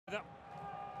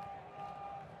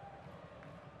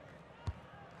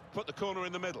put the corner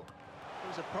in the middle. It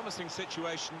was a promising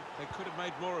situation. They could have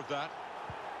made more of that.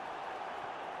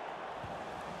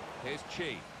 Here's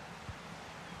Chi.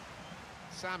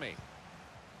 Sammy.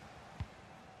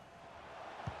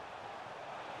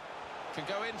 Can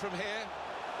go in from here.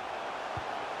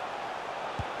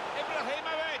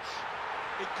 Ibrahimovic!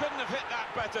 He couldn't have hit that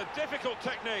better. Difficult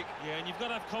technique. Yeah, and you've got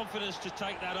to have confidence to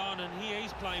take that on, and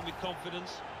he's playing with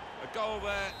confidence. A goal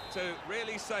there to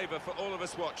really savour for all of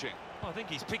us watching. I think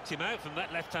he's picked him out from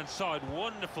that left-hand side.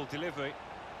 Wonderful delivery.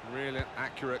 Really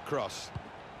accurate cross.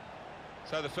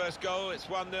 So the first goal, it's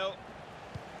 1-0.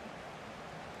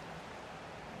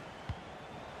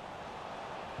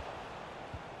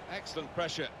 Excellent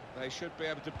pressure. They should be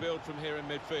able to build from here in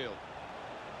midfield.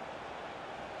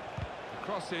 The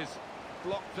cross is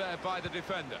blocked there by the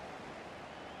defender.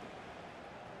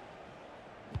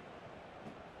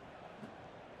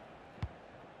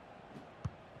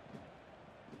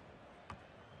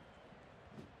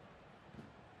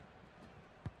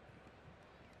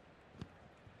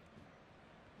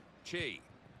 Chi.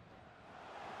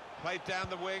 Played down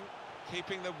the wing,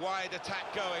 keeping the wide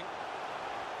attack going.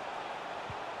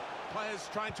 Players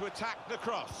trying to attack the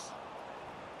cross.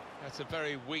 That's a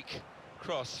very weak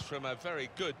cross from a very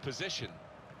good position.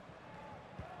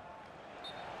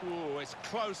 Ooh, it's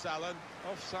close, Alan.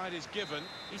 Offside is given.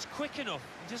 He's quick enough.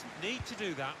 He doesn't need to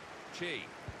do that. Chi.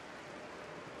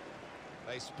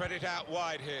 They spread it out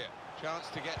wide here. Chance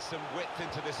to get some width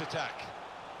into this attack.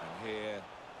 And here,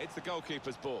 it's the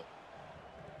goalkeeper's ball.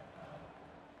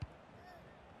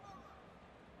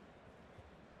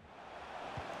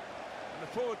 And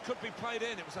the forward could be played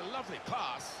in. It was a lovely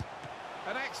pass.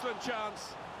 An excellent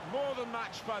chance. More than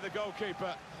matched by the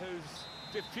goalkeeper, who's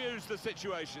diffused the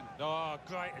situation. Oh,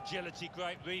 great agility,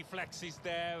 great reflexes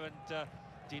there, and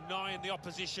denying the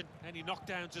opposition any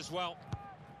knockdowns as well.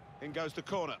 In goes the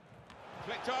corner.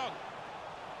 Flicked on.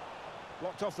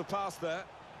 Blocked off the pass there.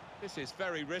 This is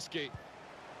very risky.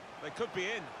 They could be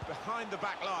in, behind the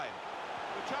back line.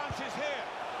 The chance is here.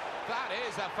 That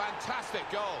is a fantastic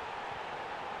goal.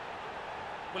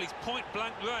 Well, he's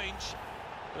point-blank range,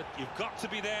 but you've got to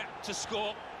be there to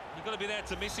score. You've got to be there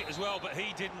to miss it as well, but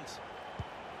he didn't.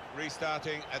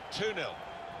 Restarting at 2-0.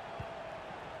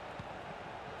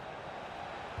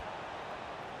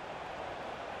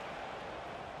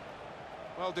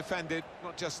 Well defended,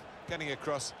 not just getting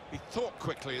across, he thought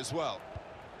quickly as well.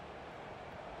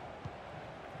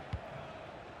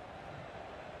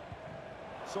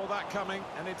 Saw that coming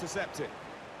and intercepted.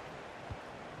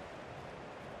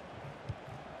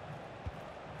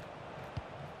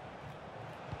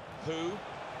 Who?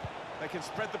 They can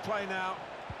spread the play now.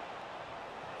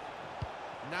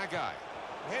 Nagai.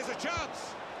 Here's a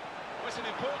chance. Well, it's an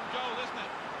important goal, isn't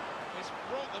it? It's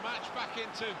brought the match back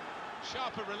into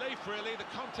sharper relief, really. The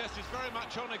contest is very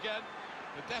much on again.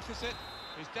 The deficit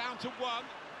is down to 1,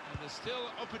 and there's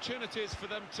still opportunities for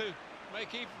them to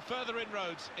make even further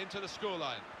inroads into the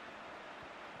scoreline.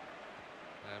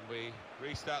 And we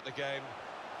restart the game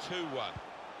 2-1.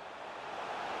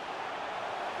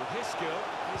 With his skill,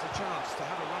 here's a chance to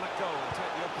have a run at goal and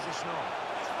take the opposition on.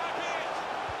 This might be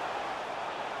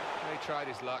it! He tried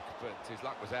his luck, but his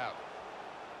luck was out.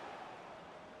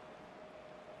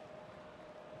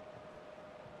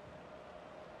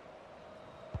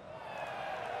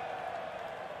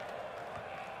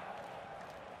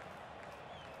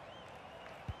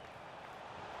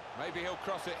 Maybe he'll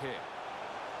cross it here.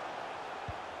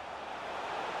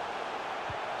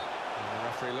 And the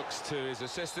referee looks to his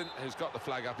assistant, who's got the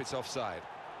flag up. It's offside.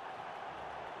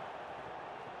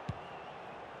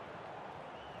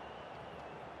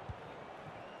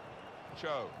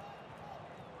 Cho.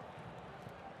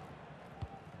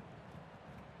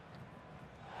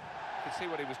 You can see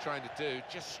what he was trying to do,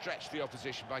 just stretch the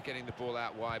opposition by getting the ball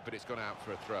out wide, but it's gone out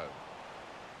for a throw.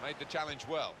 Made the challenge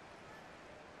well.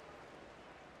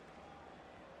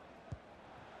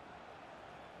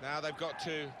 Now they've got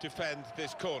to defend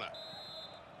this corner.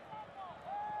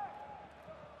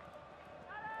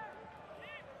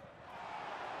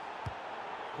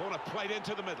 Corner played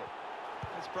into the middle.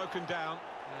 It's broken down,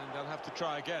 and they'll have to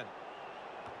try again.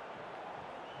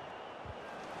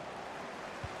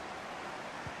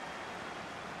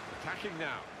 Attacking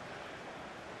now.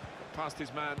 Past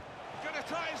his man. Gonna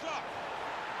try his luck.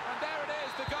 And there it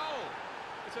is, the goal.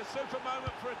 It's a super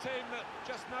moment for a team that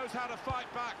just knows how to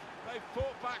fight back. They've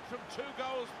fought back from 2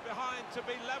 goals behind to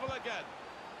be level again.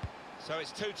 So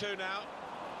it's 2-2 now.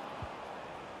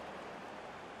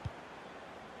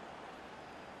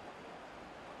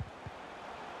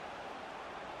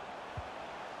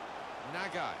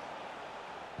 Nagai.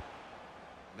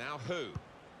 Now who?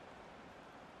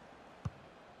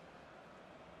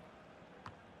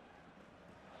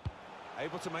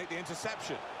 able to make the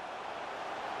interception.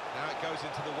 Now it goes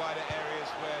into the wider areas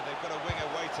where they've got a winger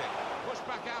waiting. Push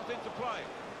back out into play.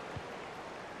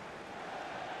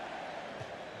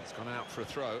 It's gone out for a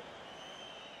throw.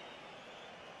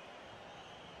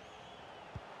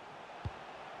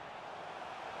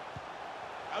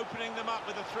 Opening them up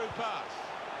with a through pass.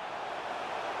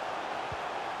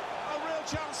 A real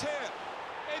chance here.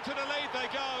 Into the lead they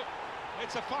go.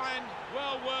 It's a fine,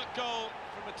 well-worked goal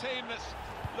from a team that's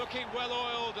looking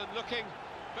well-oiled and looking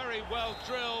very well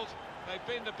drilled. They've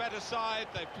been the better side.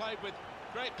 They've played with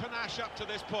great panache up to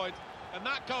this point, and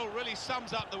that goal really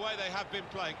sums up the way they have been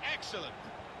playing. Excellent.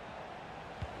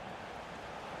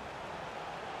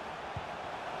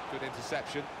 Good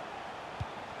interception.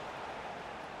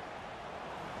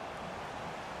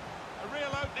 A real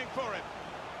opening for him.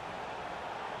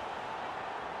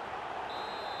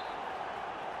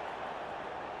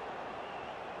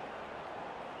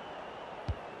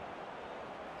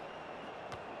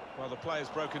 Well, the player's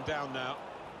broken down now.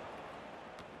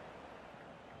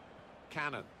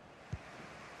 Cannon.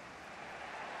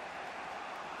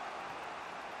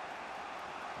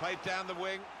 Played down the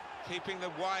wing, keeping the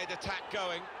wide attack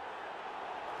going.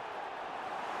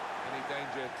 Any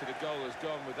danger to the goal has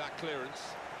gone with that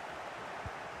clearance.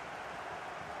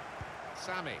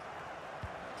 Sami.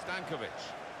 Stankovic.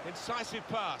 Incisive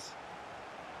pass.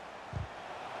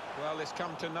 Well, it's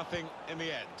come to nothing in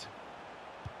the end.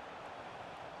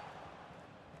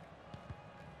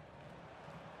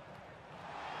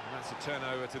 And that's a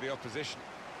turnover to the opposition.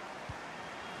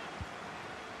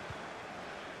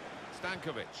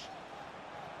 Stankovic.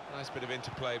 Nice bit of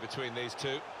interplay between these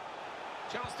two.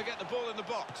 Chance to get the ball in the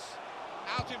box.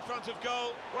 Out in front of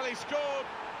goal. Well, he scored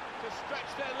to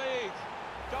stretch their lead.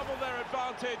 Double their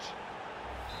advantage.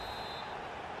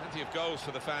 Plenty of goals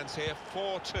for the fans here.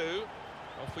 4-2.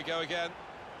 Off we go again.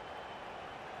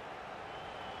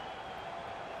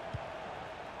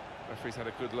 Referee's had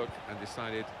a good look and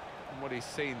decided on what he's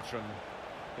seen from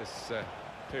this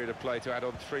period of play to add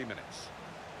on 3 minutes.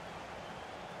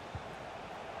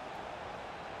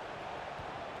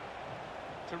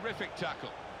 Terrific tackle.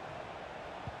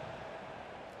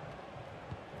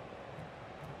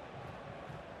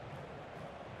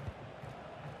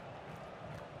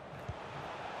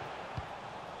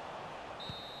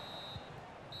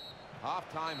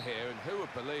 Half-time here, and who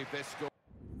would believe this score?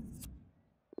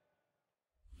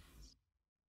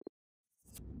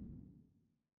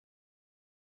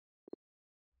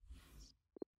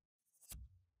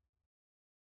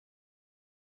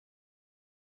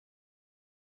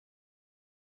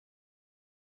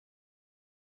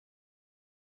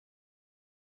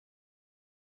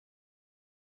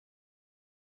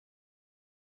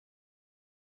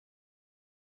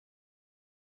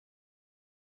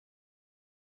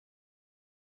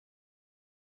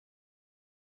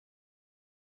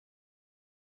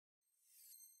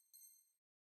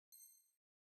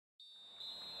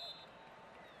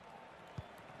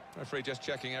 Referee just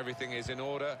checking everything is in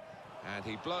order, and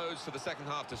he blows for the second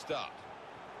half to start.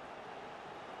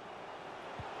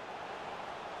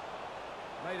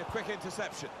 Made a quick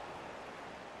interception.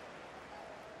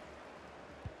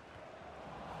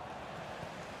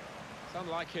 It's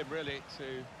unlike him, really,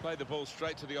 to play the ball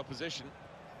straight to the opposition.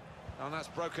 And that's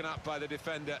broken up by the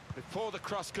defender before the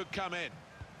cross could come in.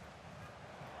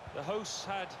 The hosts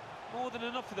had more than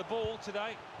enough of the ball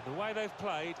today. The way they've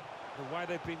played, the way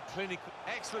they've been clinical.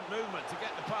 Excellent movement to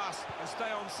get the pass and stay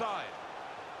onside.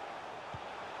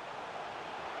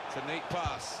 It's a neat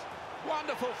pass.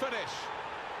 Wonderful finish.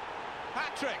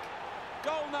 Hat-trick.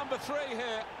 Goal number 3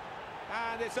 here.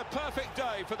 And it's a perfect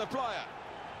day for the player.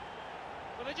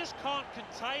 Well, they just can't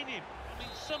contain him. I mean,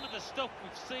 some of the stuff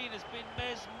we've seen has been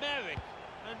mesmeric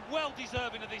and well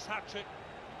deserving of this hat-trick.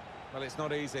 Well, it's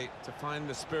not easy to find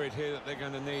the spirit here that they're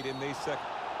going to need in these seconds.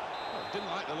 Oh, didn't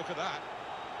like the look of that.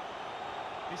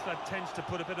 This lad tends to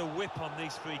put a bit of whip on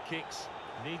these free kicks.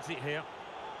 Needs it here.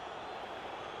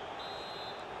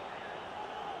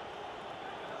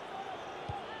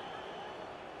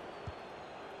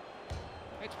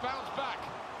 It's bounced back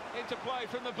into play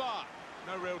from the bar.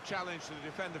 No real challenge to the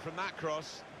defender from that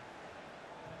cross.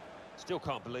 Still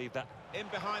can't believe that. In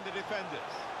behind the defenders.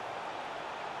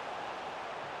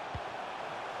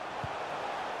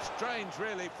 Strange,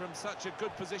 really, from such a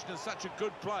good position and such a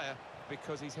good player,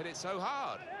 because he's hit it so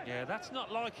hard. Yeah, that's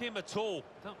not like him at all.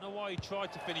 Don't know why he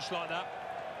tried to finish like that.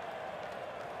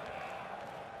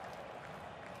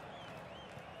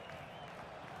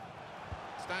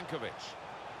 Stankovic.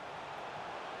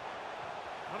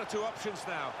 1 or 2 options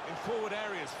now in forward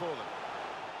areas for them.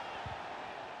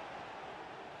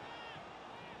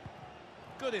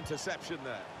 Good interception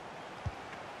there.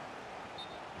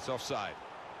 It's offside.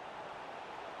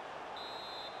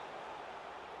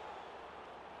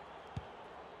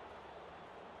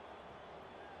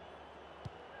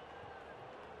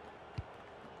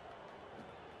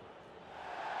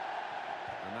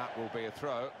 And that will be a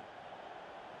throw.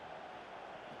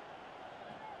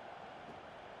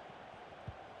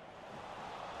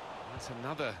 That's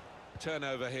another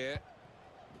turnover here.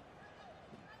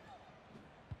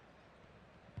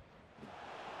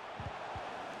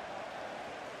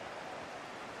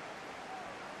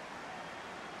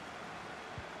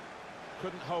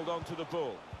 Couldn't hold on to the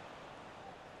ball.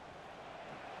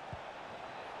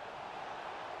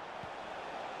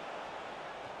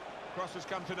 Cross has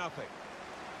come to nothing.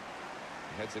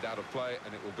 He heads it out of play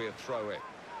and it will be a throw-in.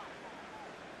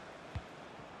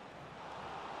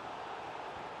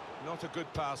 Not a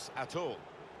good pass at all.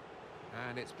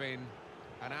 And it's been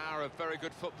an hour of very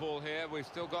good football here. We've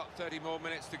still got 30 more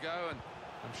minutes to go, and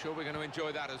I'm sure we're going to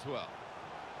enjoy that as well.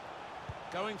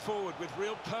 Going forward with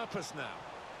real purpose now.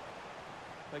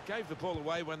 They gave the ball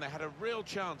away when they had a real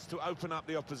chance to open up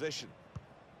the opposition.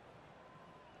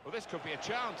 Well, this could be a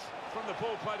chance from the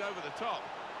ball played over the top.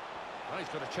 Well, he's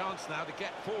got a chance now to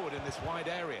get forward in this wide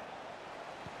area.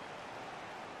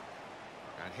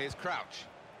 And here's Crouch.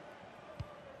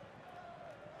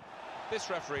 This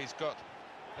referee's got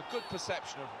a good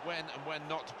perception of when and when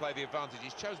not to play the advantage.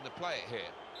 He's chosen to play it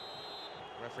here.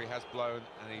 The referee has blown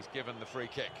and he's given the free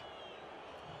kick.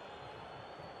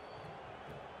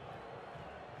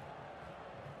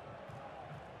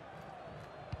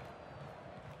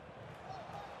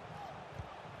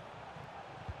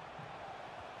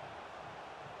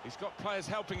 He's got players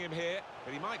helping him here,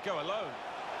 but he might go alone.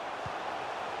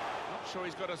 Not sure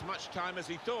he's got as much time as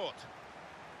he thought.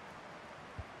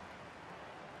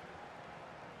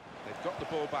 They've got the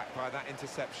ball back by that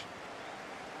interception.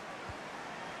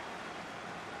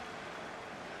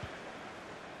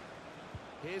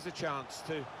 Here's a chance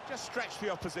to just stretch the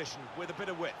opposition with a bit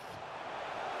of width.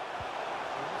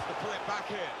 He wants to pull it back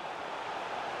here.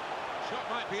 Shot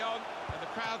might be on, and the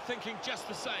crowd thinking just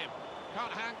the same.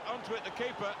 Can't hang onto it, the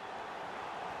keeper.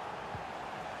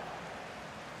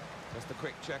 Just a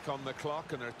quick check on the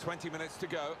clock, and there are 20 minutes to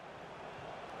go.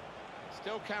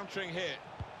 Still countering here.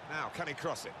 Now, can he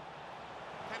cross it?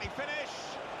 Can he finish?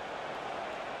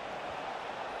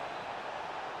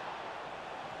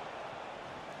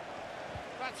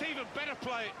 That's even better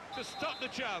play to stop the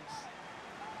chance.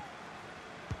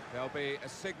 There'll be a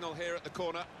signal here at the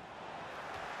corner.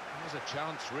 There's a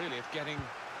chance, really, of getting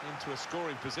into a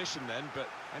scoring position then, but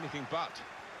anything but.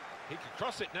 He could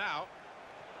cross it now.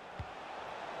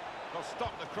 Well,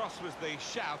 stop the cross was the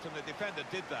shout, and the defender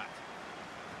did that.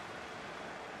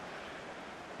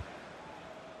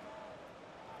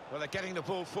 Well, they're getting the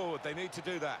ball forward. They need to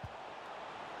do that.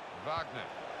 Wagner.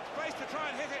 Space to try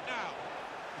and hit it now.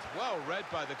 It's well read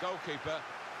by the goalkeeper,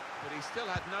 but he still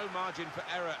had no margin for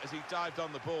error as he dived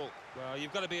on the ball. Well,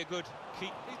 you've got to be a good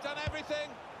keeper. He's done everything,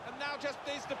 and now just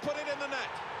needs to put it in the net.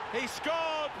 He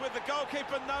scored with the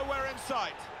goalkeeper nowhere in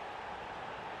sight.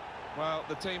 Well,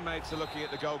 the teammates are looking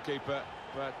at the goalkeeper,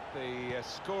 but the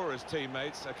scorer's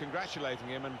teammates are congratulating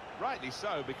him, and rightly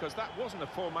so, because that wasn't a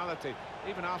formality,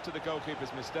 even after the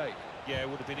goalkeeper's mistake. Yeah, it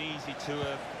would have been easy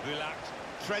to relax.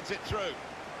 Threads it through.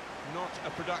 Not a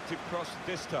productive cross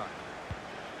this time.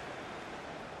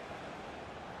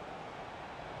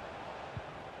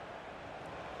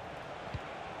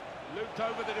 Looped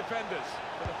over the defenders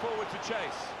for the forward to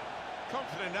chase.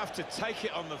 Confident enough to take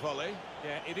it on the volley.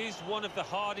 Yeah, it is one of the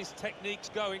hardest techniques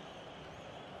going.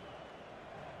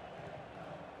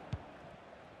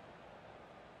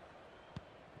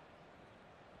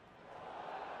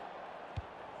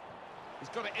 He's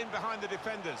got it in behind the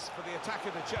defenders for the attacker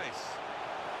to chase.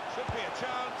 Should be a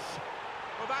chance.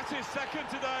 Well, that's his second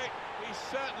today. He's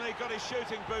certainly got his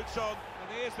shooting boots on,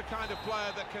 and he is the kind of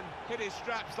player that can hit his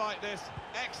straps like this.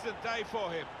 Excellent day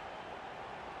for him.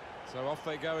 So off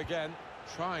they go again,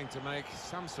 trying to make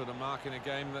some sort of mark in a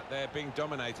game that they're being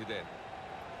dominated in.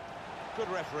 Good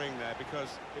refereeing there, because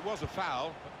it was a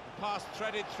foul, but the pass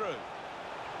threaded through.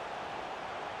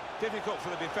 Difficult for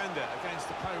the defender against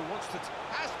the player who wants to...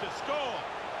 has to score!